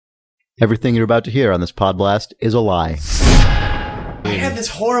Everything you're about to hear on this Podblast is a lie. I had this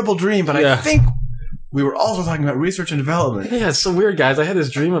horrible dream, but I think we were also talking about research and development. Yeah, it's so weird, guys. I had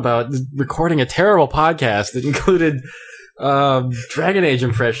this dream about recording a terrible podcast that included Dragon Age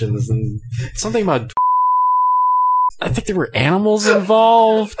impressions and something about... I think there were animals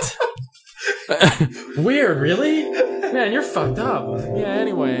involved. Weird, really? Man, you're fucked up. Yeah,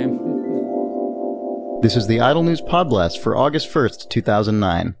 anyway. This is the Idle News Podblast for August 1st,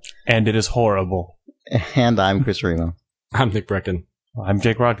 2009. And it is horrible. And I'm Chris Remo. I'm Nick Brecken. I'm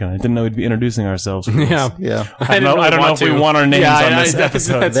Jake Rodkin. I didn't know we'd be introducing ourselves. For this. Yeah. I don't know if we want our names on this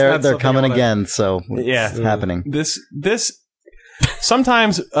episode. They're coming again, so it's happening. This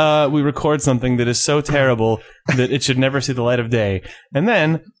sometimes we record something that is so terrible that it should never see the light of day. And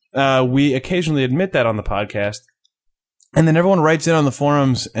then we occasionally admit that on the podcast. And then everyone writes in on the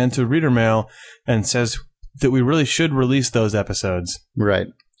forums and to reader mail and says that we really should release those episodes. Right.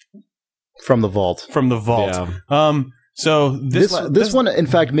 From the vault. Yeah. So this one, in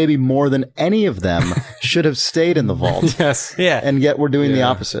fact, maybe more than any of them, should have stayed in the vault. Yes. Yeah. And yet we're doing the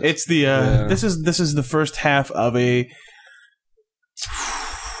opposite. It's the this is the first half of an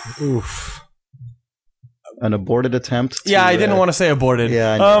aborted attempt. I didn't want to say aborted.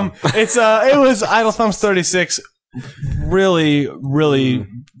 Yeah, I know. It was Idle Thumbs 36. Really,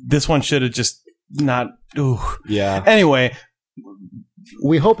 this one should have just not. Ooh. Yeah. Anyway,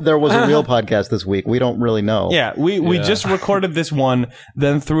 we hope there was a real podcast this week. We don't really know. Yeah, we just recorded this one,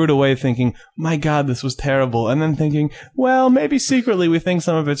 then threw it away thinking, my God, this was terrible. And then thinking, well, maybe secretly we think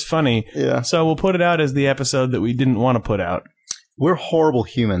some of it's funny. Yeah. So we'll put it out as the episode that we didn't want to put out. We're horrible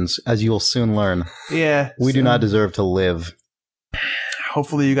humans, as you will soon learn. Yeah. We do not deserve to live.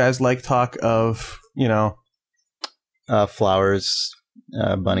 Hopefully you guys like talk of, flowers,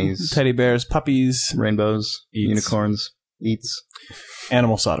 bunnies, teddy bears, puppies, rainbows, unicorns, eats.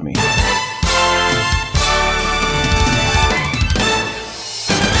 Animal sodomy.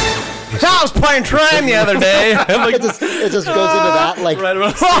 I was playing Trine the other day. It just goes into that like right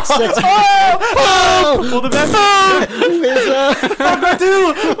about well, the best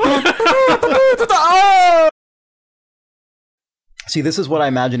See, this is what I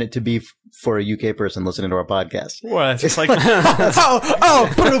imagine it to be for a UK person listening to our podcast. What? It's just like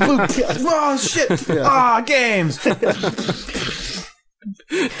shit! Yeah. Games. Video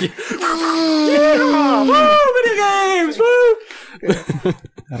games! Woo!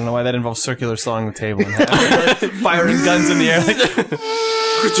 I don't know why that involves circular sawing the table and firing guns in the air.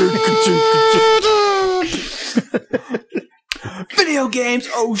 Video games!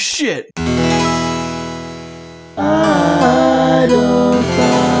 Oh shit! Idle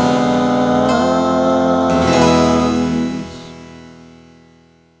Thumbs.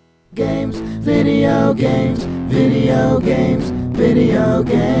 Games, video games, video games, video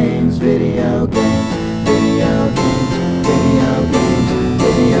games, video games, video games, video games,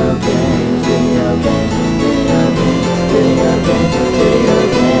 video games, video games, video games, video games, video games,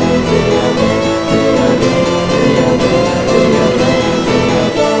 video games, video games, video games.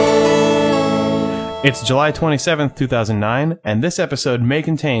 It's July 27th, 2009, and this episode may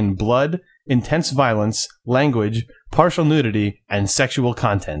contain blood, intense violence, language, partial nudity, and sexual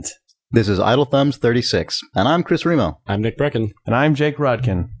content. This is Idle Thumbs 36, and I'm Chris Remo. I'm Nick Brecken. And I'm Jake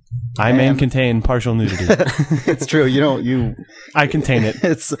Rodkin. I may contain partial nudity. It's true. I contain it.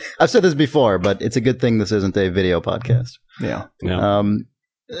 I've said this before, but it's a good thing this isn't a video podcast. Yeah.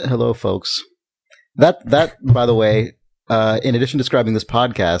 Hello, folks. That, by the way, in addition to describing this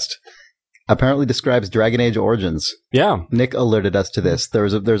podcast, apparently describes Dragon Age Origins. Yeah. Nick alerted us to this.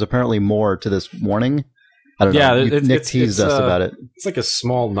 There's apparently more to this warning. I don't know. Nick teased us about it. It's like a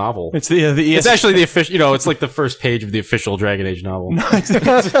small novel. It's the it's actually the official. It's like the first page of the official Dragon Age novel. No,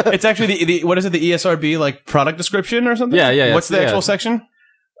 it's actually the what is it? The ESRB like product description or something? Yeah. What's the actual section?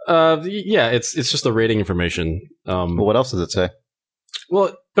 It's just the rating information. Well, what else does it say?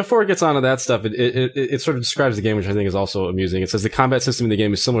 Well, before it gets onto that stuff, it sort of describes the game, which I think is also amusing. It says the combat system in the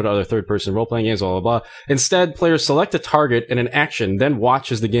game is similar to other third-person role-playing games, blah, blah, blah. Instead, players select a target and an action, then watch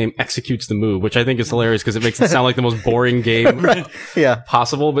as the game executes the move, which I think is hilarious because it makes it sound like the most boring game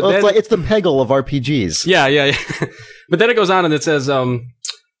possible. But then, it's the Peggle of RPGs. Yeah. But then it goes on and it says, the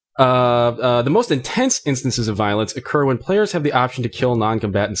most intense instances of violence occur when players have the option to kill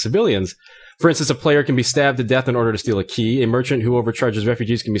non-combatant civilians. For instance, a player can be stabbed to death in order to steal a key. A merchant who overcharges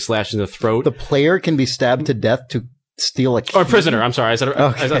refugees can be slashed in the throat. The player can be stabbed to death to steal a key? Or a prisoner, I'm sorry. I said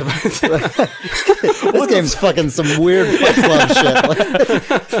okay. This game's fucking some weird Fight Club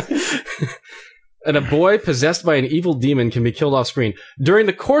shit. And a boy possessed by an evil demon can be killed off screen. During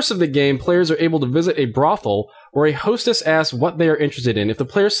the course of the game, players are able to visit a brothel where a hostess asks what they are interested in. If the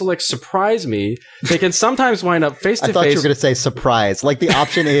player selects surprise me, they can sometimes wind up face to face. I thought you were going to say surprise. Like the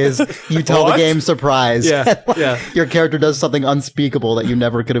option is you tell the game surprise. Yeah. Your character does something unspeakable that you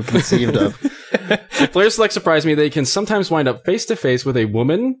never could have conceived of. If players select surprise me, they can sometimes wind up face to face with a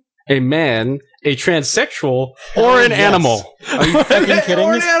woman, a man, a transsexual, or an animal. Are you fucking kidding?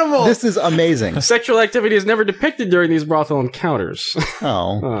 Or an animal. This is amazing. Sexual activity is never depicted during these brothel encounters.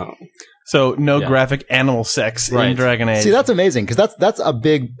 Oh. So no graphic animal sex in Dragon Age. See, that's amazing because that's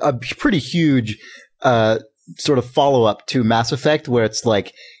a pretty huge sort of follow up to Mass Effect, where it's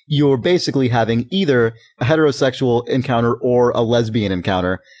like you're basically having either a heterosexual encounter or a lesbian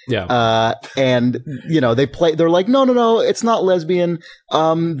encounter. Yeah. And they're like, no, it's not lesbian.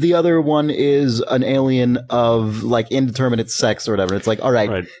 The other one is an alien of like indeterminate sex or whatever. It's like, all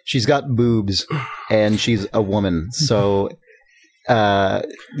right. She's got boobs and she's a woman. So, So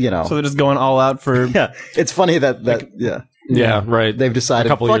they're just going all out for. Yeah. It's funny that Yeah, right. They've decided, a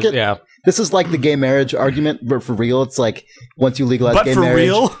couple fuck years, it. Yeah. This is like the gay marriage argument, but for real, it's like once you legalize But gay for marriage,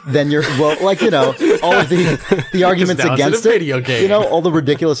 real? then you're all of the arguments down to against the it. video game. All the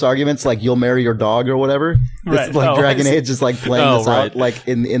ridiculous arguments like you'll marry your dog or whatever. Right. It's like Dragon Age is like playing this right. out like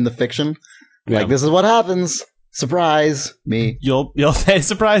in the fiction. Yeah. Like this is what happens. Surprise me. You'll say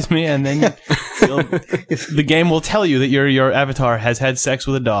surprise me, and then the game will tell you that your avatar has had sex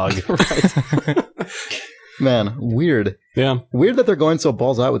with a dog. Man, weird. Yeah. Weird that they're going so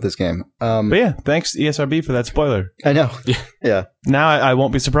balls out with this game. But yeah, thanks ESRB for that spoiler. I know. Yeah. Now I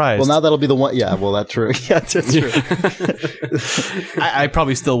won't be surprised. Well, now that'll be the one. Yeah. Well, that's true. Yeah, that's true. I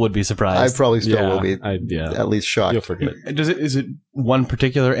probably still would be I surprised. probably still will be Yeah. at least shocked. You'll forget. Is it one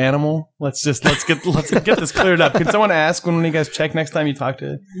particular animal? Let's get this cleared up. Can someone ask when you guys check next time you talk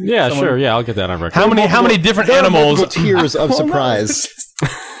to? Yeah, someone? sure. Yeah, I'll get that on record. How many different There are animals? multiple tiers of Well, no, surprise.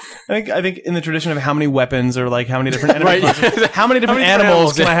 I think in the tradition of how many weapons or like how many different Right. how many different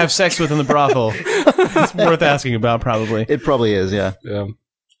animals can I have sex with in the brothel? It's worth asking about, probably. It probably is, yeah. Yeah.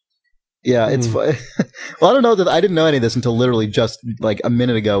 Yeah, it's well, I don't know that I didn't know any of this until literally just like a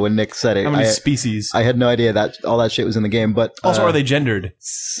minute ago when Nick said it. How many species? I had no idea that all that shit was in the game, but Also, are they gendered?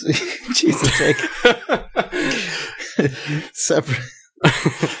 Jesus sake. Separate.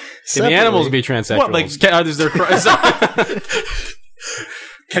 Can the animals be transsexual? What, like- is there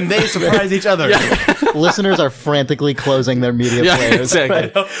Can they surprise each other? Listeners are frantically closing their media Yeah, players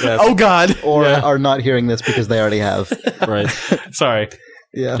exactly. Yes. Oh God! or are not hearing this because they already have. Right. Sorry.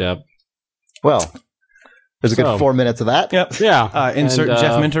 Yeah. Yeah. Well, there's a good So- 4 minutes of that. Yep. Yeah. Insert And,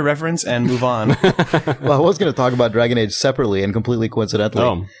 Jeff Minter reference and move on. Well, I was going to talk about Dragon Age separately and completely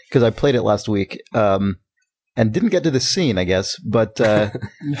coincidentally because I played it last week and didn't get to the scene, I guess. But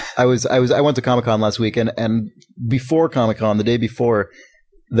I went to Comic-Con last week and before Comic-Con, the day before,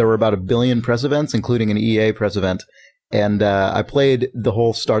 there were about 1 billion press events, including an EA press event. And I played the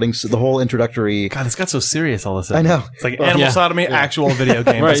whole introductory. God, it's got so serious all of a sudden. I know. It's like animal sodomy, actual video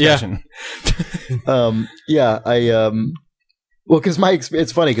game Right, yeah. discussion. Well, because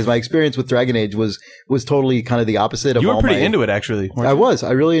it's funny because my experience with Dragon Age was totally kind of the opposite of You were all pretty my, into it, actually. weren't I you? was.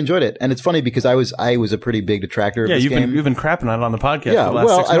 I really enjoyed it, and it's funny because I was a pretty big detractor of Yeah, this game. you've been crapping on it on the podcast Yeah, for the last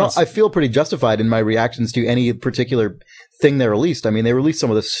well, 6 months. I feel pretty justified in my reactions to any particular thing they released. I mean, they released some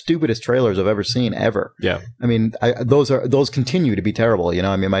of the stupidest trailers I've ever seen ever. Yeah. I mean, those continue to be terrible.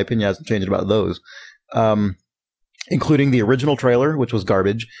 I mean, my opinion hasn't changed about those, including the original trailer, which was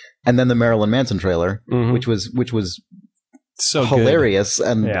garbage, and then the Marilyn Manson trailer, Mhm. which was so hilarious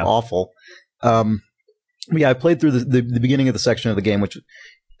and Yeah. awful. I played through the beginning of the section of the game, which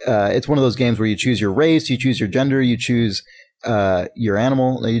it's one of those games where you choose your race, you choose your gender, you choose your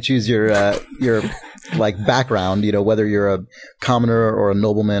animal, you choose your like background, whether you're a commoner or a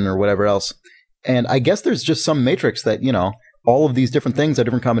nobleman or whatever else. And I guess there's just some matrix that, all of these different things are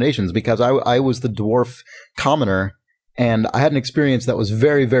different combinations because I was the dwarf commoner and I had an experience that was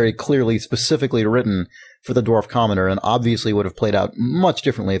very, very clearly, specifically written for the dwarf commoner and obviously would have played out much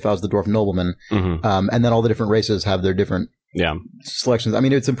differently if I was the dwarf nobleman. Mm-hmm. And then all the different races have their different Yeah. selections. I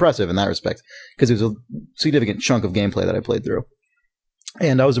mean, it's impressive in that respect because it was a significant chunk of gameplay that I played through.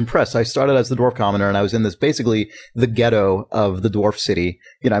 And I was impressed. I started as the dwarf commoner and I was in this basically the ghetto of the dwarf city.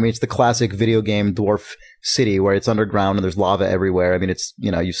 It's the classic video game dwarf city where it's underground and there's lava everywhere. I mean, it's,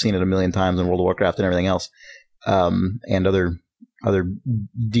 you've seen it a million times in World of Warcraft and everything else. And other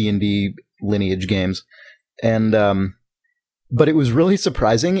D&D lineage games. And, but it was really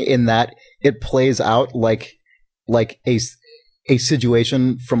surprising in that it plays out like a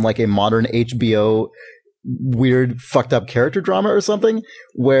situation from like a modern HBO weird fucked up character drama or something,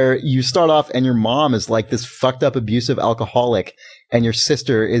 where you start off and your mom is like this fucked up abusive alcoholic, and your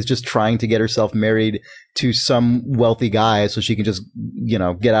sister is just trying to get herself married to some wealthy guy so she can just, you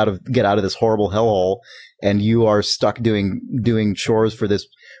know, get out of this horrible hellhole, and you are stuck doing chores for this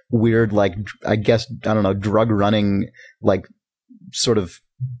weird, like, I guess, I don't know, drug running, like, sort of,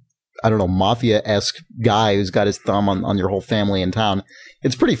 I don't know, mafia-esque guy who's got his thumb on your whole family in town.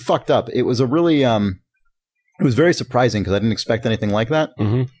 It's pretty fucked up. It was a really, it was very surprising because I didn't expect anything like that.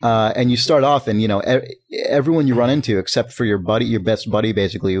 Mm-hmm. And you start off and, you know, everyone you run into, except for your buddy, your best buddy,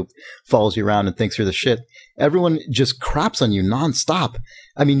 basically, who follows you around and thinks you're the shit, everyone just craps on you nonstop.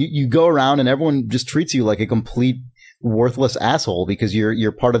 I mean, you go around and everyone just treats you like a complete worthless asshole because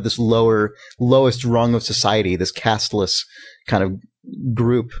you're part of this lowest rung of society, this casteless kind of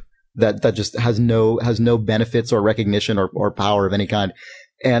group that just has no benefits or recognition or power of any kind.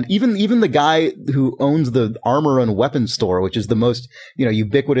 And even the guy who owns the armor and weapons store, which is the most, you know,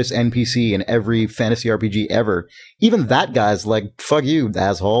 ubiquitous NPC in every fantasy RPG ever, even that guy's like, fuck you,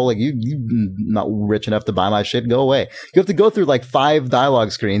 asshole. Like, you not rich enough to buy my shit. Go away. You have to go through like 5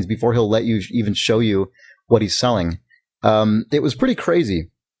 dialogue screens before he'll let you even show you what he's selling. It was pretty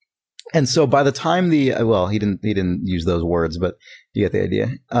crazy. And so by the time he didn't use those words, but you get the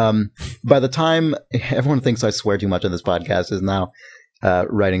idea. By the time everyone thinks I swear too much on this podcast is now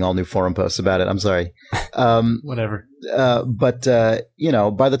writing all new forum posts about it. I'm sorry. Whatever. But you know,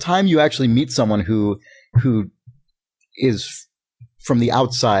 by the time you actually meet someone who is from the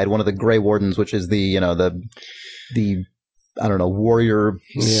outside, one of the Grey Wardens, which is the, you know, the I don't know, warrior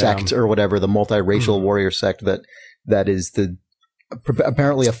sect or whatever, the multiracial warrior sect that is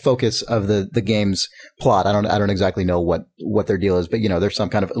apparently a focus of the game's plot. I don't exactly know what their deal is, but you know, there's some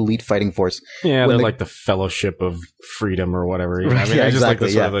kind of elite fighting force. Yeah, they're like the Fellowship of Freedom or whatever. You know? Right, I mean, yeah,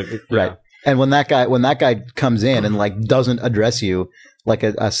 exactly. Just like this, right. And when that guy comes in and like doesn't address you like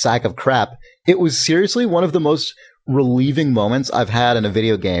a sack of crap, it was seriously one of the most relieving moments I've had in a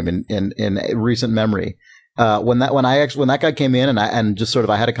video game in recent memory. When that guy came in and just sort of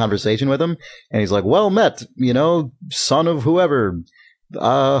I had a conversation with him and he's like, well met, you know, son of whoever,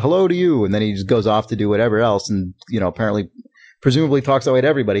 hello to you. And then he just goes off to do whatever else. And, you know, presumably talks that way to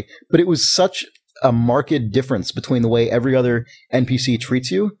everybody. But it was such a marked difference between the way every other NPC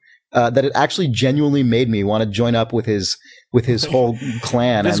treats you, that it actually genuinely made me want to join up with his whole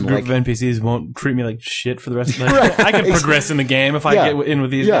clan. This and group like, of NPCs won't treat me like shit for the rest of my life. I can progress in the game if I get in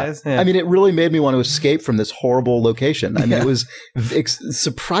with these guys. Yeah. I mean, it really made me want to escape from this horrible location. I mean, it was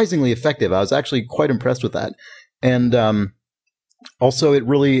surprisingly effective. I was actually quite impressed with that. And also,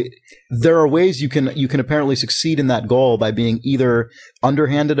 there are ways you can apparently succeed in that goal by being either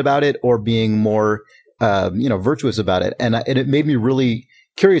underhanded about it or being more, virtuous about it. And it made me really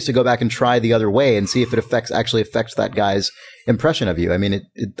curious to go back and try the other way and see if it actually affects that guy's impression of you. I mean,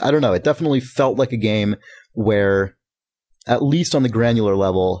 I don't know. It definitely felt like a game where, at least on the granular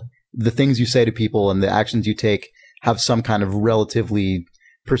level, the things you say to people and the actions you take have some kind of relatively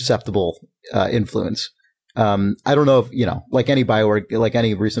perceptible influence. I don't know if, you know, like any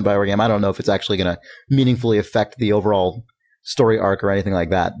recent BioWare game, I don't know if it's actually going to meaningfully affect the overall story arc or anything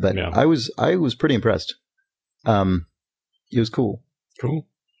like that. But yeah. I was pretty impressed. It was cool. Cool.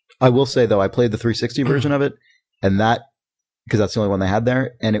 I will say though, I played the 360 version of it, and because that's the only one they had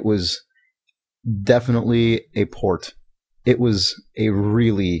there, and it was definitely a port. It was a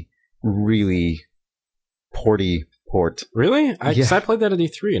really, really porty port. Really? I played that at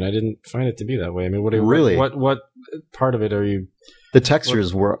E3 and I didn't find it to be that way. I mean, what part of it are you? The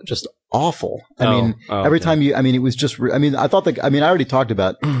textures were just awful. Every time it was just, I thought I already talked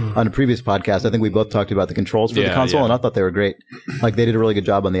about on a previous podcast, I think we both talked about the controls for the console, and I thought they were great. Like, they did a really good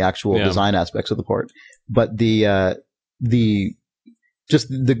job on the actual design aspects of the port. But the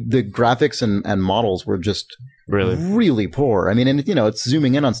graphics and models were just really poor. I mean, and you know, it's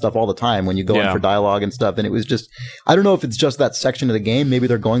zooming in on stuff all the time when you go in for dialogue and stuff. And it was just, I don't know if it's just that section of the game. Maybe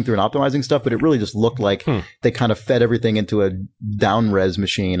they're going through and optimizing stuff, but it really just looked like they kind of fed everything into a down res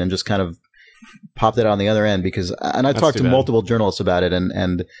machine and just kind of popped it on the other end. And I talked to multiple journalists about it,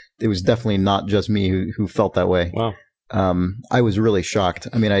 and it was definitely not just me who felt that way. Wow. I was really shocked.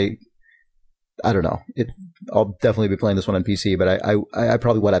 I mean, I don't know. I'll definitely be playing this one on PC, but I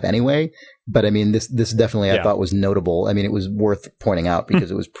probably would have anyway. But I mean, this definitely I thought was notable. I mean, it was worth pointing out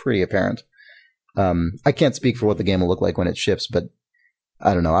because it was pretty apparent. I can't speak for what the game will look like when it ships, but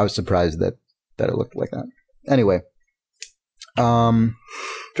I don't know. I was surprised that it looked like that. Anyway,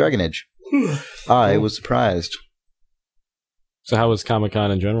 Dragon Age. I was surprised. So how was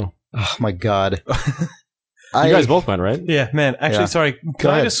Comic-Con in general? Oh my God. You guys both went, right? Yeah, man. Actually, Yeah. sorry. Go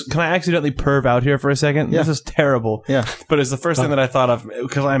ahead. Can I accidentally perv out here for a second? Yeah. This is terrible. Yeah. But it's the first thing that I thought of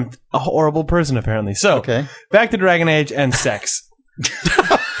because I'm a horrible person apparently. So Okay. back to Dragon Age and sex.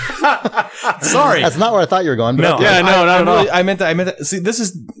 Sorry. That's not where I thought you were going. But No, okay. Yeah, no, not at all. I meant that. See, this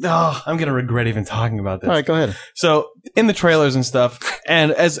is. Oh, I'm gonna regret even talking about this. All right, go ahead. So in the trailers and stuff,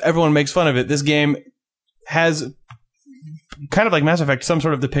 and as everyone makes fun of it, this game has kind of like Mass Effect, some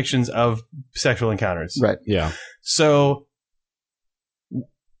sort of depictions of sexual encounters. Right. Yeah. So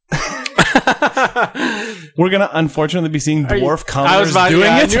we're gonna unfortunately be seeing dwarf commoners doing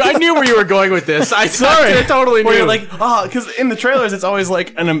it. I knew where you were going with this. Sorry, I totally Where knew. you're like, because in the trailers it's always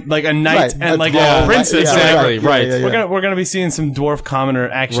like a knight Right. and like Yeah, a princess. Yeah, Exactly, right. Yeah, yeah, We're yeah. gonna be seeing some dwarf commoner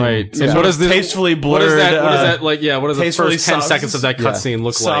action. Right. Some And sort what of is this- tastefully blurred? what is that? What is that like? Yeah. What does the tastefully first 10 soft- seconds of that yeah. cutscene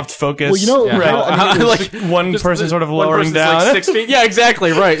look soft like? focus? Well, you know, Yeah. right, I mean, like one just person sort of one lowering person's down. like 6 feet. Yeah,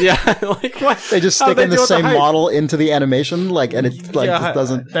 exactly. Right. Yeah. Like what? they just How'd stick they in the deal with same height? model into the animation, like, and it like just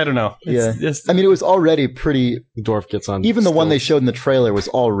doesn't. I don't know. Yeah. It's just, I mean, it was already pretty. The dwarf gets on. Even the one they stilts. showed in the trailer was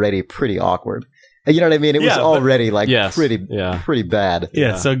already pretty awkward. And you know what I mean? It was Yeah, but- already like Yes, pretty yeah. bad.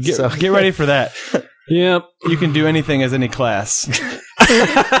 yeah. So get So- get ready for that. Yep. You can do anything as any class.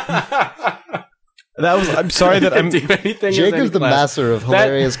 That was. I'm sorry that I'm. do anything. as Jake any is the class. master of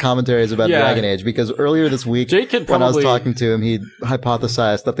hilarious commentaries about Yeah. Dragon Age because earlier this week, Jake could when I was probably- talking to him, he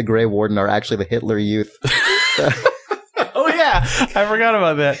hypothesized that the Grey Warden are actually the Hitler Youth. Oh yeah, I forgot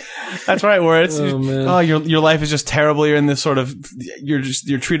about that. That's right. Where it's Oh, man. your life is just terrible. You're in this sort of you're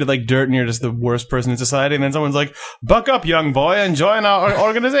treated like dirt, and you're just the worst person in society. And then someone's like, "Buck up, young boy, and join our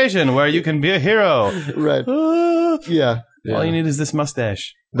organization where you can be a hero." Right. Yeah. All you need is this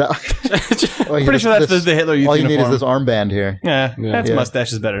mustache. That, oh, yeah, Pretty sure that's this- the Hitler Youth all you need uniform. is this armband here. Yeah, that's Yeah.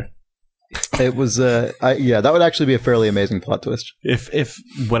 mustache is better. It was, yeah, that would actually be a fairly amazing plot twist. If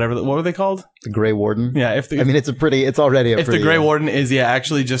whatever what were they called? The Grey Warden. Yeah, if the I mean, it's already a if pretty. the Grey Warden is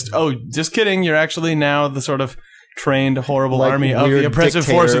actually just kidding, you're actually now the sort of trained horrible Like army of weird the oppressive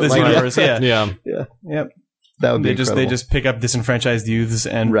dictator, force of this like- universe. Yeah. Yeah. Yep. that would be They incredible. just pick up disenfranchised youths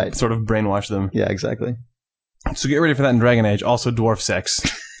and Right. sort of brainwash them. Yeah, exactly. So get ready for that in Dragon Age. Also dwarf sex.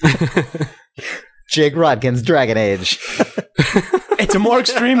 Jake Rodkin's Dragon Age. It's a more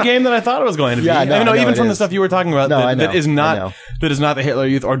extreme game than I thought it was going to be. Yeah, I know, I know, I know even it from the is. stuff you were talking about, No, I know, that is I not know. the Hitler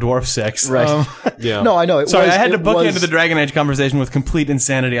Youth or dwarf sex. Right. Yeah. No, I know. It Sorry, was, I had to it book was- into the Dragon Age conversation with complete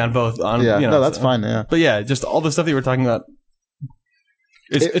insanity on both. Yeah, you know, no, that's so- fine. Yeah. But yeah, just all the stuff that you were talking about.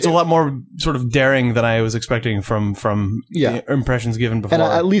 It's It- a lot more sort of daring than I was expecting from Yeah. the impressions given before. And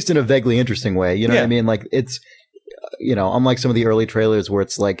at least in a vaguely interesting way. You know what Yeah. I mean? Like, it's, unlike some of the early trailers where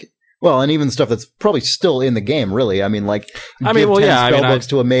it's like, well, and even stuff that's probably still in the game, really. I mean, like, I mean, give well, 10 yeah, I mean, spellbooks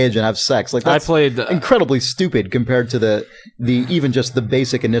to a mage and have sex. Like, I that's played. incredibly stupid compared to the even just the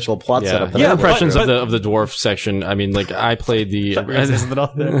basic initial plot Yeah, setup. that yeah. I played Impressions through. of the dwarf section. I mean, like I played the Racism and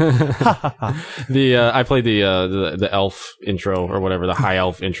all that. I played the elf intro or whatever, the high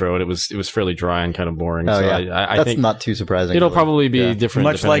elf intro, and it was fairly dry and kind of boring. Oh, so yeah. I That's think not too surprising. it'll really. probably be Yeah. different,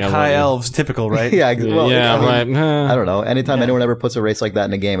 Much like depending on high what you- elves, typical, right? Yeah, well, yeah, I mean, right. I don't know. Anytime anyone ever puts a race like that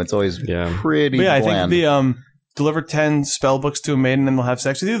in a game, it's always Yeah. pretty But yeah, I bland. think the deliver 10 spell books to a maiden and they'll have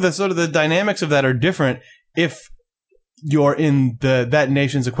sex with you. The sort of the dynamics of that are different if you're in that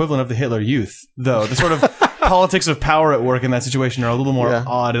nation's equivalent of the Hitler Youth, though. The sort of politics of power at work in that situation are a little more Yeah.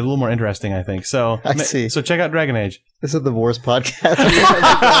 odd, and a little more interesting, I think. So, I see. So check out Dragon Age. This is the worst podcast.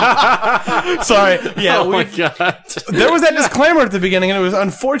 Sorry, yeah, Oh my god! there was that disclaimer at the beginning, and it was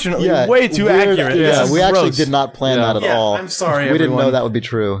unfortunately Yeah, way too weird- accurate. Yeah, This is we actually gross. did not plan Yeah. that at Yeah, all. I'm sorry, we didn't know everyone. that would be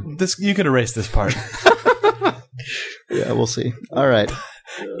true. This you could erase this part. Yeah, we'll see. All right.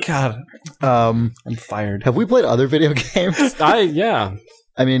 God, Um, I'm fired. have we played other video games? Yeah.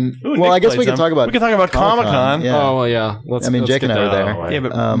 I mean, Ooh, well, Nick I guess played we can some. talk about. We can talk about Comic-Con. Yeah. Oh well, yeah. Let's. I mean, let's Jake get and I were that out of there. the way. Yeah,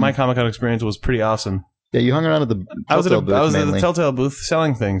 but my Comic-Con experience was pretty awesome. Yeah, you hung around at the I was at Telltale booth the mainly. Telltale booth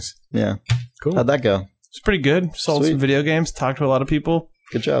selling things. Yeah. Cool. How'd that go? It's pretty good. Sold Sweet. some video games. Talked to a lot of people.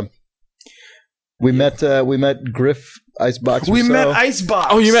 Good job. We met Griff Icebox. We Rousseau. met Icebox.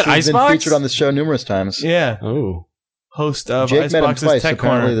 Oh, you met He's been Icebox? featured on this show numerous times. Yeah, Oh. host of Jake met him Icebox's twice. Tech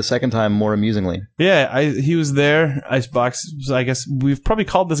Apparently, Corner. the second time more amusingly. Yeah, he was there. Icebox. I guess we've probably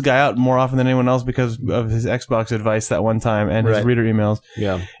called this guy out more often than anyone else because of his Xbox advice that one time and his Right. reader emails.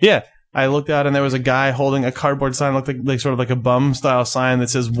 Yeah. Yeah. I looked out and there was a guy holding a cardboard sign, looked like sort of like a bum style sign that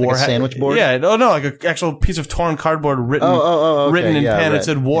says "War." a sandwich board? Yeah. Oh no, like an actual piece of torn cardboard written. Okay. Written in Yeah, pen, right. it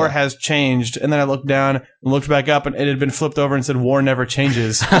said "War Yeah. has changed," and then I looked down and looked back up, and it had been flipped over and said "War never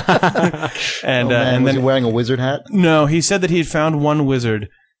changes." and Oh, man, and was then he wearing a wizard hat? no, he said that he had found one wizard,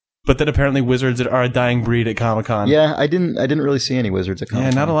 but that apparently wizards are a dying breed at Comic-Con. Yeah, I didn't really see any wizards at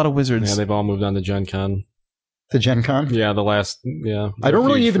Comic-Con. Yeah, not a lot of wizards. Yeah, they've all moved on to Gen Con. To Gen Con? Yeah, the last. Yeah, I don't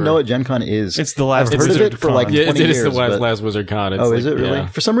really refuge even for- know what Gen Con is. It's the last I've heard of Wizard it for Con. like Yeah, 20 it is years. the last, but- last Wizard Con. It's Oh, like, is it really? Yeah.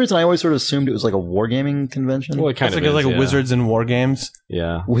 For some reason, I always sort of assumed it was like a wargaming convention. Well, it kind It's of like, is, like a yeah. Wizards and War Games.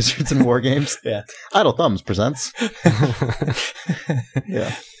 Yeah. Wizards and War Games? Yeah. Idle Thumbs presents.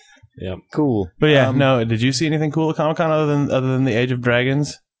 Yeah. Yep. Cool. But yeah, no. Did you see anything cool at Comic Con other than the Age of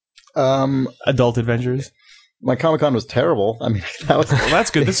Dragons? Adult Adventures. My Comic-Con was terrible. I mean, that was... Well,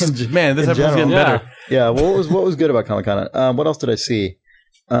 that's good. This is In man. This episode's general. getting Yeah. better. Yeah, what was good about Comic-Con? What else did I see?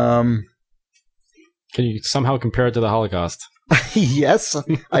 Can you somehow compare it to the Holocaust? Yes,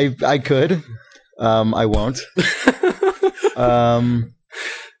 I could. I won't.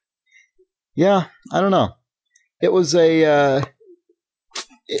 Yeah, I don't know. It was a...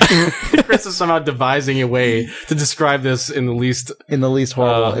 Chris is somehow devising a way to describe this in the least. in the least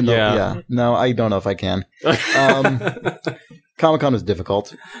horrible. Yeah. No, I don't know if I can. Comic-Con was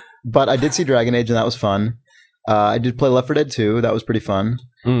difficult, but I did see Dragon Age, and that was fun. I did play Left 4 Dead 2. That was pretty fun.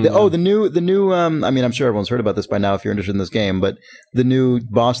 The new. I mean, I'm sure everyone's heard about this by now if you're interested in this game, but the new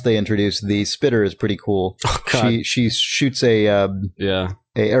boss they introduced, the Spitter, is pretty cool. Oh, God. She shoots an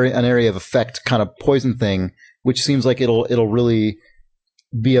area of effect kind of poison thing, which seems like it'll really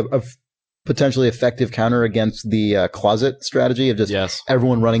be a potentially effective counter against the closet strategy of just Yes.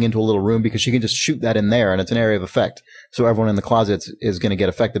 everyone running into a little room, because she can just shoot that in there and it's an area of effect. So everyone in the closet is going to get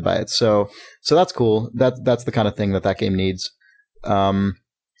affected by it. So that's cool. That's the kind of thing that game needs.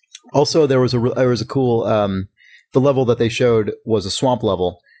 Also, there was a cool, the level that they showed was a swamp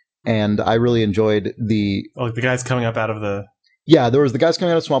level, and I really enjoyed Like the guys coming up out of the. yeah, there was the guys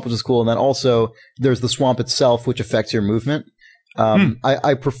coming out of the swamp, which is cool. And then also there's the swamp itself, which affects your movement.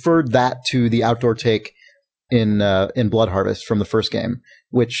 I preferred that to the outdoor take in Blood Harvest from the first game,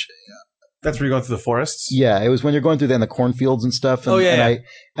 which That's where you're going through the forests. yeah, it was when you're going through the cornfields and stuff. And, Oh, yeah,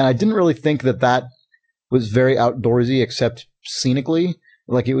 and I didn't really think that was very outdoorsy, except scenically.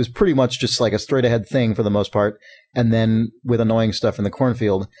 Like it was pretty much just like a straight ahead thing for the most part, and then with annoying stuff in the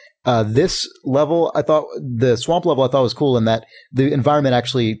cornfield. This level, I thought the swamp level, I thought was cool in that the environment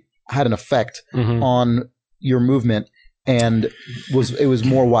actually had an effect on your movement. And it was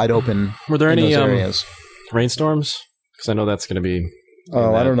more wide open. Were there in any those areas? rainstorms? Because I know that's going to be.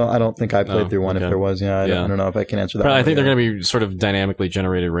 Oh, I don't know. I don't think I played through one. okay. If there was, I don't know if I can answer that. I think they're going to be sort of dynamically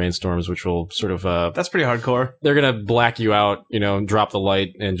generated rainstorms, which will sort of. That's pretty hardcore. They're going to black you out, drop the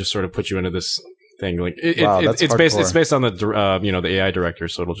light, and just sort of put you into this thing. Like Wow, that's it's based. hardcore. It's based on the the AI director,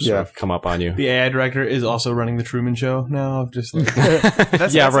 so it'll just sort of come up on you. The AI director is also running the Truman Show now. Just like,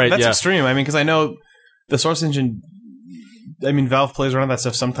 that's right. extreme. I mean, because I know the Source Engine. I mean, Valve plays around with that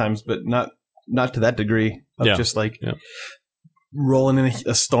stuff sometimes, but not to that degree of just like rolling in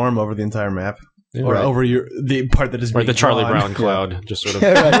a storm over the entire map or over the part that is Right, being the Charlie drawn. Brown cloud, just sort of.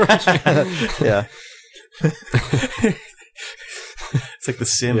 yeah. It's like The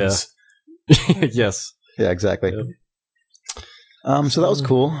Sims. Yes. Yeah, exactly. Yep. So that was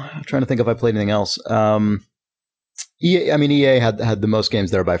cool. I'm trying to think if I played anything else. EA had the most games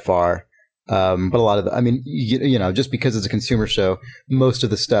there by far. But a lot of just because it's a consumer show, most of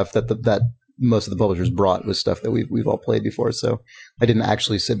the stuff that most of the publishers brought was stuff that we've all played before. So I didn't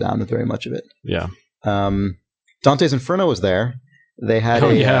actually sit down with very much of it. Yeah. Dante's Inferno was there. They had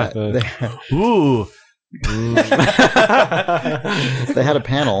Ooh. they had a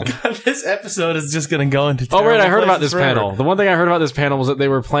panel. This episode is just going to go into. Oh, right. I heard terrible about this places forever. panel. The one thing I heard about this panel was that they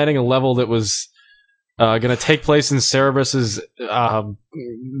were planning a level that was going to take place in Cerebrus's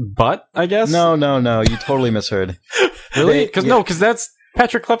butt, I guess? No. You totally misheard. Really? Because that's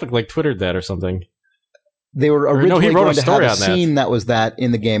Patrick Klepek twittered that or something. They were originally he wrote a going to story have a on that. scene that was that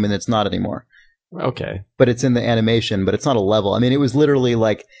in the game, and it's not anymore. Okay. But it's in the animation, but it's not a level. I mean, it was literally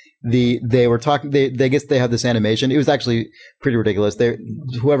like they were talking. They guess they have this animation. It was actually pretty ridiculous.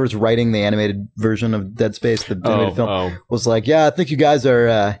 Whoever's writing the animated version of Dead Space, the animated film, was like, "Yeah, I think you guys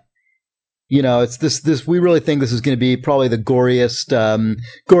are." It's this. We really think this is going to be probably the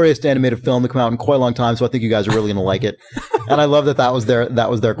goriest animated film to come out in quite a long time. So I think you guys are really going to like it. And I love that was their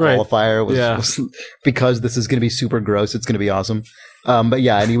qualifier. Was because this is going to be super gross. It's going to be awesome. But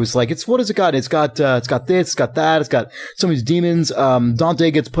yeah, and he was like, what has it got? It's got this, it's got that, it's got some of these demons.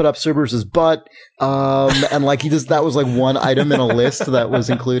 Dante gets put up Cerberus's butt. And like that was like one item in a list that was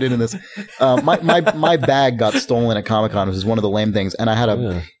included in this. My bag got stolen at Comic-Con, which is one of the lame things. And I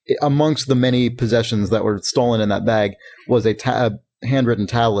had amongst the many possessions that were stolen in that bag was a handwritten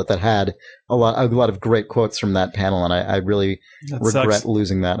tablet that had a lot of great quotes from that panel. And I really regret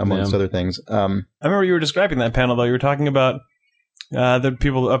losing that amongst other things. I remember you were describing that panel though. You were talking about the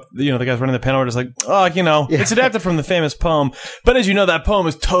people up, the guys running the panel were just like, it's adapted from the famous poem, but as you know, that poem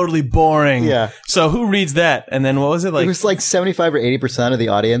is totally boring. Yeah. So who reads that? And then what was it like? It was like 75 or 80% of the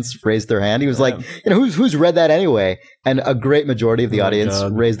audience raised their hand. He was like, who's read that anyway? And a great majority of the audience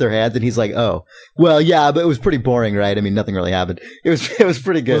raised their hands, and he's like, "Oh, well, yeah, but it was pretty boring, right? I mean, nothing really happened. It was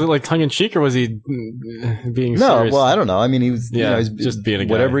pretty good." Was it like tongue in cheek, or was he being No, serious? well, I don't know. I mean, he was, he's just being a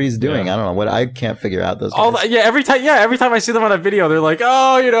guy. whatever he's doing. Yeah. I don't know what I can't figure out those guys. Every time I see them on a video, they're like,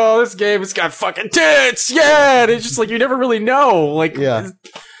 "Oh, this game, it's got fucking tits." Yeah, and it's just like you never really know. Like, yeah.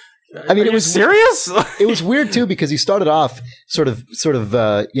 I mean, it was serious. It was weird too because he started off sort of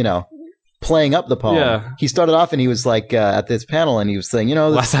playing up the poem. Yeah. He started off and he was like at this panel and he was saying,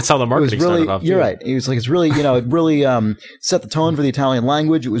 that's how the marketing started off. You're right. He was like, it's really, it really set the tone for the Italian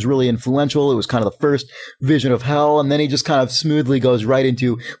language. It was really influential. It was kind of the first vision of hell. And then he just kind of smoothly goes right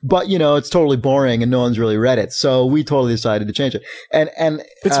into, but it's totally boring and no one's really read it. So we totally decided to change it. And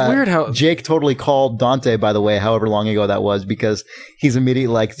it's weird how Jake totally called Dante, by the way, however long ago that was, because he's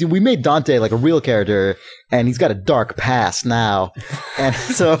immediately like, we made Dante like a real character and he's got a dark past now. And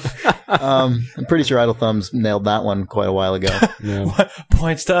so I'm pretty sure Idle Thumbs nailed that one quite a while ago. Yeah.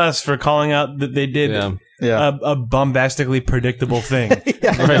 Points to us for calling out that they did a bombastically predictable thing.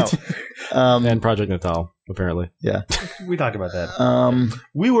 Right. And Project Natal, apparently. Yeah. We talked about that.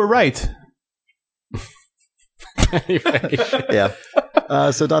 We were right. Anyway.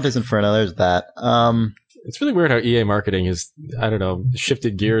 Yeah. So Dante's Inferno, there's that. It's really weird how EA marketing has,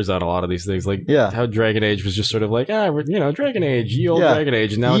 shifted gears on a lot of these things. Like how Dragon Age was just sort of like, Dragon Age, ye old Dragon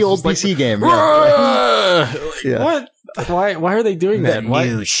Age. And now ye it's old just PC game. Yeah. What? Why are they doing that?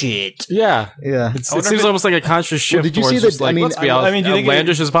 New shit. Yeah. Yeah. It seems almost like a conscious shift did you towards see just like, let's be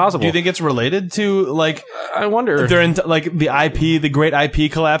outlandish as possible. Do you think it's related to, like... I wonder. Like, the great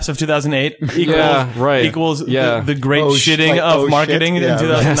IP collapse of 2008 equals the great shitting of marketing in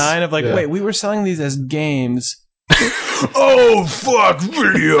 2009 of like, wait, we were selling these as games. Oh, fuck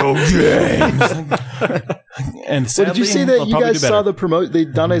video games. And sadly, did you see that you guys saw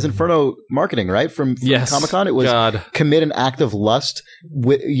the Dante's Inferno marketing, right? From Comic-Con? It was commit an act of lust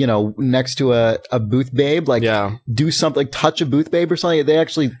with, next to a booth babe, like do something, like touch a booth babe or something. They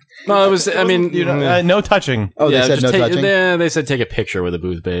actually... No, it was, no touching. Oh, they said no touching? They said take a picture with a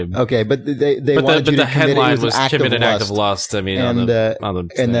booth babe. Okay, but they wanted you to headline was commit an act of lust. I mean, and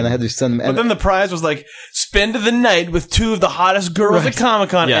then I had to send them... But then the prize was like, spend the night with two of the hottest girls at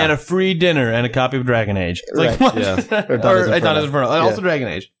Comic-Con and a free dinner and a copy of Dragon Age. It's like, what? Yeah. Or Dante's Inferno. And also Dragon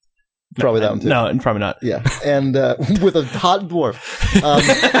Age. Probably that one too. No, probably not. Yeah, and with a hot dwarf.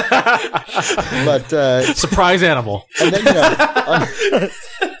 But surprise animal. And then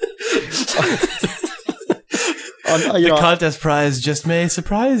the contest prize just may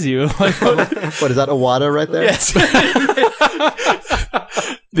surprise you. Like, what is that? Awada right there? Yes.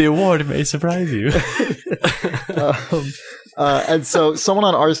 The award may surprise you. And so someone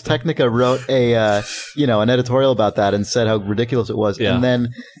on Ars Technica wrote an editorial about that and said how ridiculous it was. Yeah.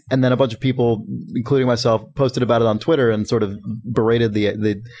 And then a bunch of people, including myself, posted about it on Twitter and sort of berated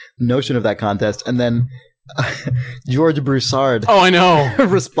the notion of that contest. And then George Broussard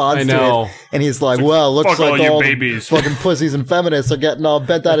responds to it. And he's like, well, looks like all the fucking pussies and feminists are getting all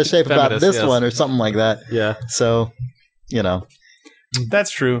bent out of shape about this one or something like that. Yeah. So,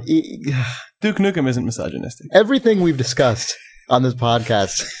 That's true. Duke Nukem isn't misogynistic. Everything we've discussed on this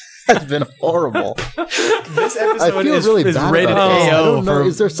podcast has been horrible. This episode I feel really bad rated about it. I AO. don't know.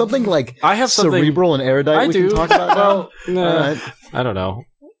 Is there something like I have cerebral and erudite we can talk about now? No, right. I don't know.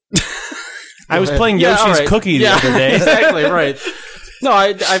 I was playing Yoshi's Cookie the other day. Exactly, right. No,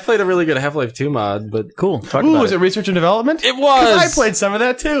 I played a really good Half-Life 2 mod, but cool. Talk about was it research and development? It was. I played some of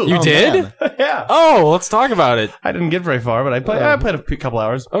that too. You did? Yeah. Oh, let's talk about it. I didn't get very far, but I played a couple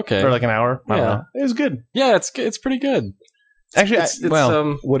hours. Okay. Or like an hour. I don't know. It was good. Yeah, it's pretty good. Actually,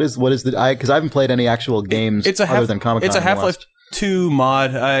 what is the because I haven't played any actual games other than Comic-Con. It's a Half-Life 2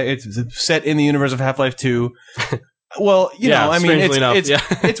 mod. It's set in the universe of Half-Life 2. Well, I mean, they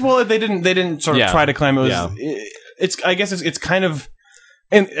didn't sort of try to claim it was. I guess it's kind of,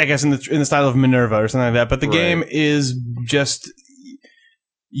 and I guess in the style of Minerva or something like that. But the game is just,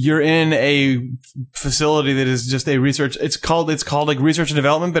 you're in a facility that is just a research. It's called like research and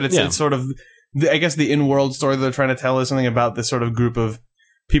development, but it's sort of, I guess the in-world story that they're trying to tell is something about this sort of group of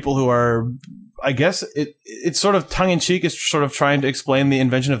people who are. I guess it's sort of tongue in cheek. It's sort of trying to explain the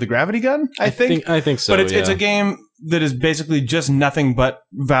invention of the gravity gun. I think so. But it's a game that is basically just nothing but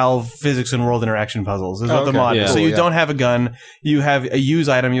Valve physics and world interaction puzzles. Is what the mod is. So you don't have a gun. You have a use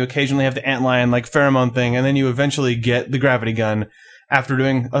item. You occasionally have the antlion like pheromone thing, and then you eventually get the gravity gun after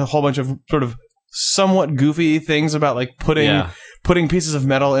doing a whole bunch of sort of somewhat goofy things about like putting putting pieces of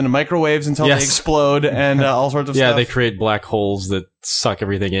metal into microwaves until they explode and all sorts of stuff. Yeah, they create black holes that suck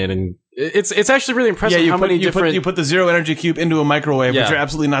everything in, and it's actually really impressive how many different... You put the zero energy cube into a microwave, which you're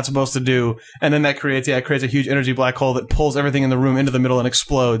absolutely not supposed to do, and then that creates a huge energy black hole that pulls everything in the room into the middle and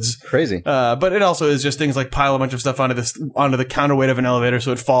explodes. Crazy. But it also is just things like pile a bunch of stuff onto the counterweight of an elevator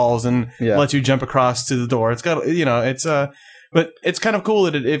so it falls and lets you jump across to the door. It's got, it's but it's kind of cool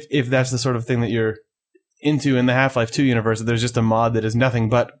that if that's the sort of thing that you're into in the Half-Life 2 universe, that there's just a mod that is nothing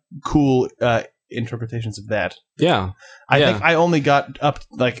but cool interpretations of that. Yeah. I think I only got up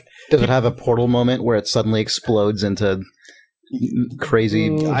like... Does it have a portal moment where it suddenly explodes into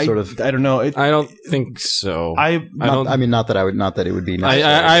crazy sort of... I don't know. I don't think so. Not that it would be necessary.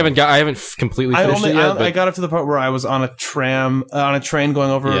 I haven't completely finished it yet. I got up to the part where I was on a train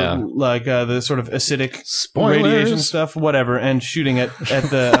going over the sort of acidic radiation stuff, whatever, and shooting at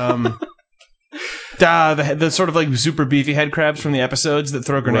the... the sort of like super beefy head crabs from the episodes that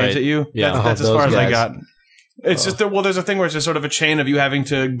throw grenades at you. Yeah. That's as far as I got. It's just there's a thing where it's just sort of a chain of you having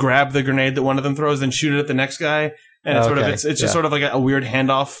to grab the grenade that one of them throws, then shoot it at the next guy, and it's just sort of like a weird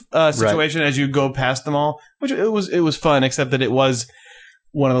handoff situation as you go past them all. Which it was fun, except that it was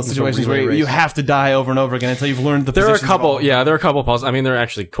one of those situations where you have to die over and over again until you've learned the There are a positions couple puzzles. I mean, there are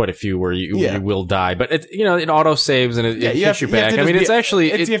actually quite a few where you will die, but it auto saves and it hits you back. I mean, you have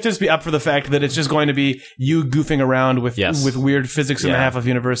to just be up for the fact that it's just going to be you goofing around with weird physics in the Half-Life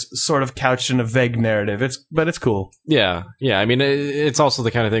universe, sort of couched in a vague narrative. But it's cool. Yeah. I mean, it's also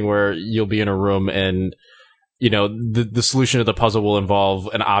the kind of thing where you'll be in a room and the solution to the puzzle will involve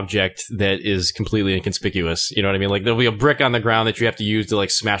an object that is completely inconspicuous. You know what I mean? Like there'll be a brick on the ground that you have to use to like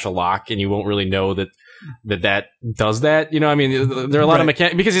smash a lock, and you won't really know that does that. I mean, there are a lot of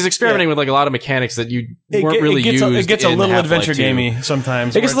mechanics because he's experimenting with like a lot of mechanics that you weren't really used. It gets a little Half-Life adventure 2. gamey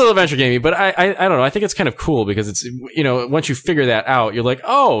sometimes. It gets a little adventure gamey, but I don't know. I think it's kind of cool because it's once you figure that out, you're like,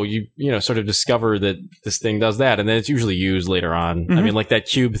 oh, you sort of discover that this thing does that, and then it's usually used later on. I mean, like that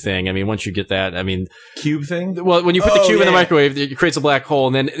cube thing. I mean, once you get that, I mean, cube thing. Well, when you put the cube in the microwave, it creates a black hole,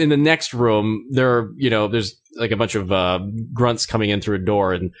 and then in the next room, there's like a bunch of grunts coming in through a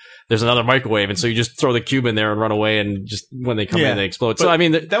door, and there's another microwave, and so you just throw the cube in there and run away, and just when they come in, they explode. So I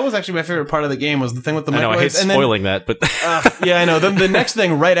mean, that was actually my favorite part of the game was the thing with the microwave. I hate spoiling that, but I know the next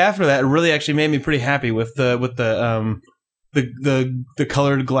thing right after that really actually made me pretty happy with the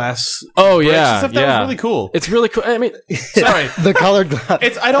colored glass. Oh yeah, stuff. That was really cool. It's really cool. I mean, sorry, the colored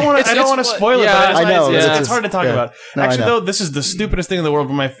glass. I don't want to spoil it. Yeah, but I know. It's hard to talk about. No, actually, though, this is the stupidest thing in the world.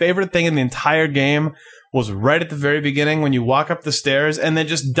 But my favorite thing in the entire game was right at the very beginning when you walk up the stairs and then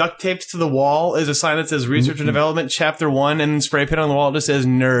just duct taped to the wall is a sign that says Research and Development Chapter 1 and then spray paint on the wall it just says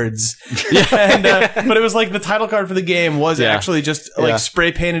nerds. But it was like the title card for the game was actually just like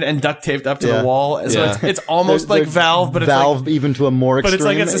spray painted and duct taped up to the wall. So it's almost like Valve, but Valve it's like, even to a more extreme.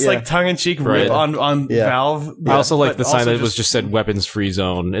 But it's this like tongue-in-cheek rip on Valve. I also like the sign that was just said weapons-free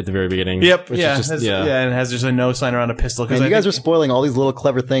zone at the very beginning. Yep. And it has just a no sign around a pistol. And you guys are spoiling all these little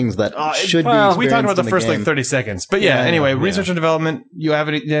clever things that should be. We talked about the first like 30 seconds. But anyway, research and development. Do you have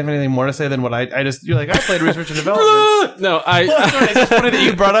anything more to say than what I just? You're like, I played research and development. No, it's funny that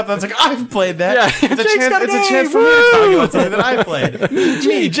you brought up. That's like I've played that. Yeah, it's a chance for me to talk about something that I played.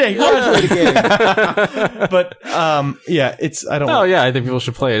 Me, Jake, I played a game. But it's I don't. Oh yeah, I think people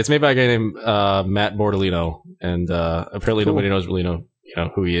should play it. It's made by a guy named Matt Bordolino, and apparently nobody knows really know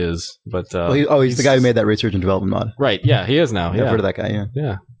who he is. But he's the guy who made that research and development mod. Right? Yeah, he is now. I've heard of that guy.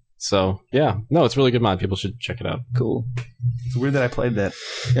 Yeah. So, no, it's a really good mod. People should check it out. Cool. It's weird that I played that.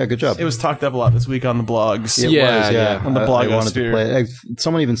 Yeah, good job. It was talked up a lot this week on the blogs. It was. On the blog. I wanted to play it.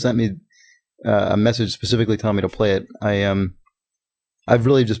 Someone even sent me a message specifically telling me to play it. I've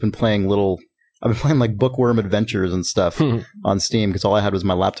really just been playing I've been playing like Bookworm Adventures and stuff on Steam because all I had was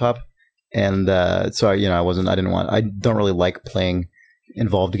my laptop. And so, I don't really like playing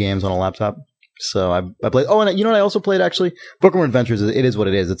involved games on a laptop. So I played. Oh, and I also played actually Bookworm Adventures. It is what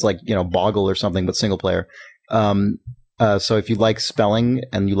it is. It's like Boggle or something, but single player. So if you like spelling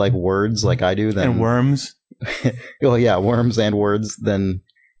and you like words like I do, then and worms. Oh yeah, worms and words. And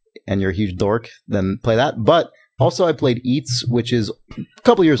you're a huge dork, then play that. But also I played Eats, which is a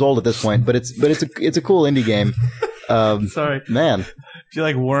couple years old at this point, but it's a cool indie game. Sorry, man. If you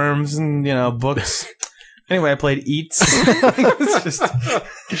like worms and books. Anyway, I played Eats. It's just...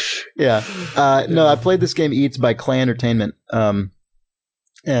 Yeah. No, I played this game Eats by Clay Entertainment. And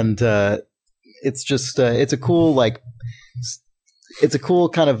it's just it's a cool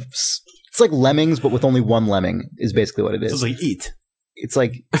kind of it's like Lemmings but with only one lemming is basically what it is. It's like Eat. It's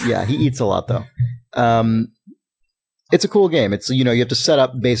like he eats a lot though. It's a cool game. It's you have to set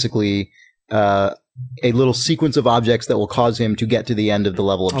up basically a little sequence of objects that will cause him to get to the end of the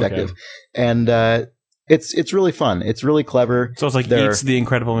level objective. Okay. And it's really fun. It's really clever. So it's like Eats the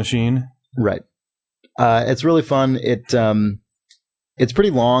Incredible Machine. Right. It's really fun. It's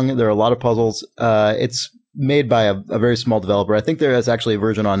pretty long. There are a lot of puzzles. It's made by a very small developer. I think there is actually a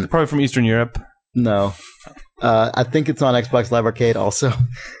version on... Probably from Eastern Europe. No. I think it's on Xbox Live Arcade also.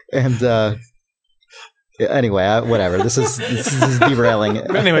 And anyway, whatever. This is derailing.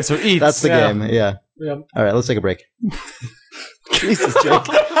 Anyway, so Eats. That's the game. Yeah. Yep. All right, let's take a break. Jesus, Jake.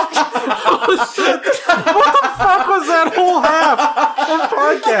 Oh, shit. What the fuck was that whole half of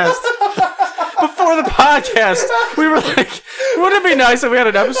podcast? Before the podcast, we were like, wouldn't it be nice if we had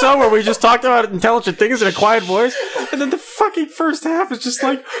an episode where we just talked about intelligent things in a quiet voice? And then the fucking first half is just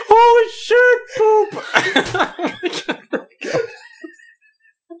like, holy shit, poop.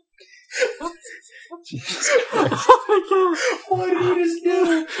 Oh my god. What did we just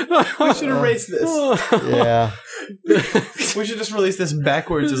do? We should erase this. Yeah. We should just release this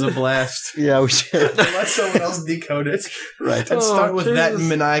backwards as a blast. Yeah, we should. Let someone else decode it. Right. And start with that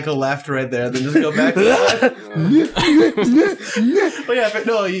maniacal laughter right there, then just go back to that. Oh yeah, but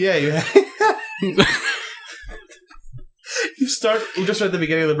no, yeah. You start just at the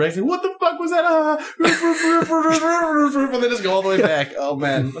beginning of the break saying, what the fuck was that? And then just go all the way back. Oh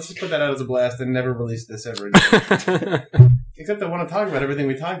man, let's just put that out as a blast and never release this ever again. Except I want to talk about everything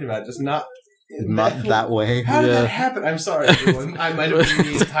we talked about, just not that way. How did that happen? I'm sorry, everyone. I might have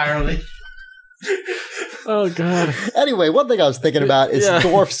been entirely. Oh god. Anyway, one thing I was thinking about is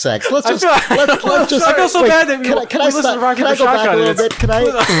dwarf sex. Let's just let's just. I feel so bad that can I go back a little bit? Can I?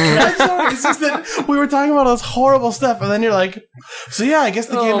 I'm sorry. It's just that we were talking about all this horrible stuff, and then you're like, so yeah, I guess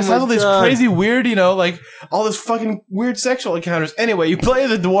the game just has all these crazy, weird, like all this fucking weird sexual encounters. Anyway, you play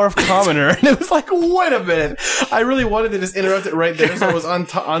the dwarf commoner, and it was like, wait a minute. I really wanted to just interrupt it right there, so it was on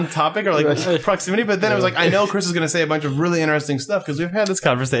topic or like proximity. But then it was like, I know Chris is going to say a bunch of really interesting stuff because we've had this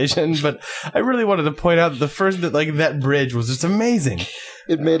conversation, but I really wanted to point out the first that bridge was just amazing.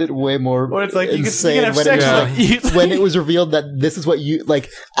 It made it way more when it's like insane you can have sex when it was revealed that this is what you like.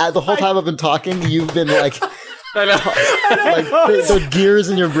 The whole time I've been talking, you've been like, I know. Like the gears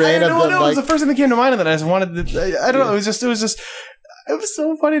in your brain. It was the first thing that came to mind, and then I just wanted to. I don't know. It was just. It was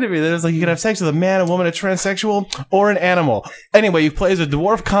so funny to me that it was like you can have sex with a man, a woman, a transsexual, or an animal. Anyway, you play as a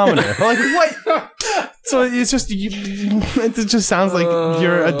dwarf commoner. Like what? So it's just it just sounds like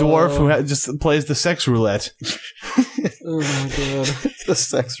you're a dwarf who just plays the sex roulette. Oh my god, the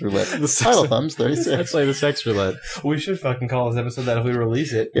sex roulette. Title thumbs 36. I play the sex roulette. We should fucking call this episode that if we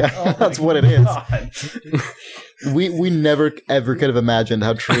release it. Yeah, that's what it is. We never ever could have imagined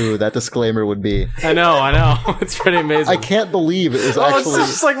how true that disclaimer would be. I know. It's pretty amazing. I can't believe it was actually.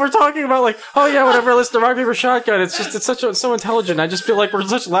 It's just like we're talking about, like, oh yeah, whatever. Listen to Rock Paper Shotgun. It's so intelligent. I just feel like we're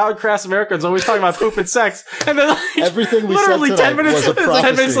such loud, crass Americans always talking about poop and sex, and then like, everything we literally said 10 minutes, was a prophecy.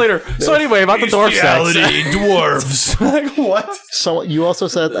 10 minutes later. So anyway, about the dwarf sex. Dwarves. Like what? So you also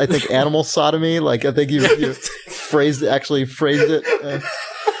said, I think, animal sodomy. Like I think you phrased it.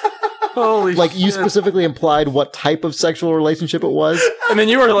 Holy like shit. You specifically implied what type of sexual relationship it was. And then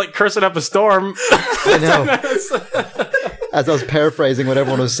you were like cursing up a storm. I know. As I was paraphrasing what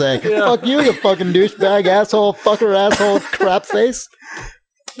everyone was saying. Yeah. Fuck you fucking douchebag, asshole, fucker, asshole, crap face.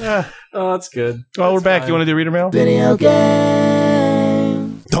 Yeah. Oh, that's good. Well, we're back. Do you want to do reader mail? Video game.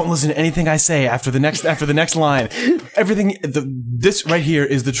 Don't listen to anything I say after the next line. Everything, this right here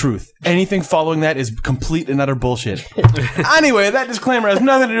is the truth. Anything following that is complete and utter bullshit. Anyway, that disclaimer has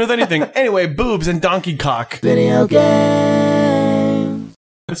nothing to do with anything. Anyway, boobs and donkey cock. Video game.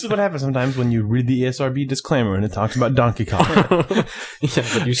 This is what happens sometimes when you read the ESRB disclaimer and it talks about donkey cock. Yeah,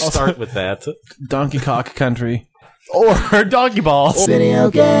 but you start with that. Donkey cock country. Or donkey balls.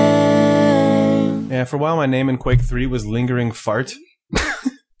 Video game. Yeah, for a while my name in Quake 3 was Lingering Fart.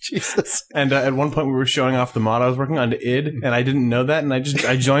 Jesus. And at one point we were showing off the mod I was working on to id, and I didn't know that, and I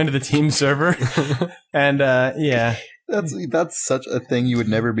joined the team server. And yeah. That's such a thing you would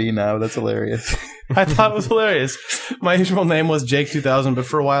never be now. That's hilarious. I thought it was hilarious. My usual name was Jake2000, but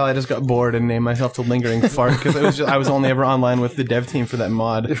for a while I just got bored and named myself to Lingering Fart because I was only ever online with the dev team for that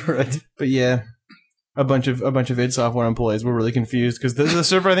mod. Right. But yeah. A bunch of id Software employees were really confused because the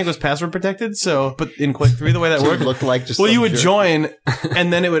server I think was password protected. So, but in Quake 3, the way that worked, it looked like just you would join,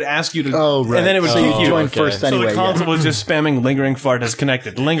 and then it would ask you to, right. and then it would pick you. Join first anyway. So the console was just spamming "Lingering Fart has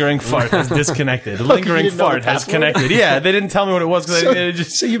connected," "Lingering Fart has disconnected," "Lingering Fart has connected." Yeah, they didn't tell me what it was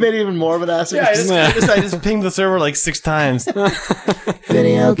because so you made it even more of an ass. Yeah, I just pinged the server like 6 times.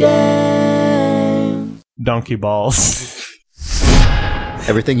 Video game. Donkey balls.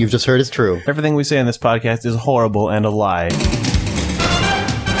 Everything you've just heard is true. Everything we say in this podcast is horrible and a lie.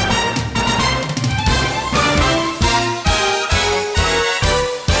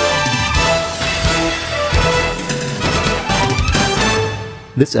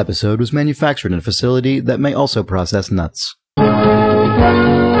 This episode was manufactured in a facility that may also process nuts.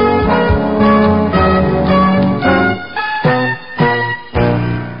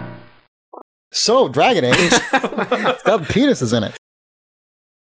 So, Dragon Age. It's got penises in it.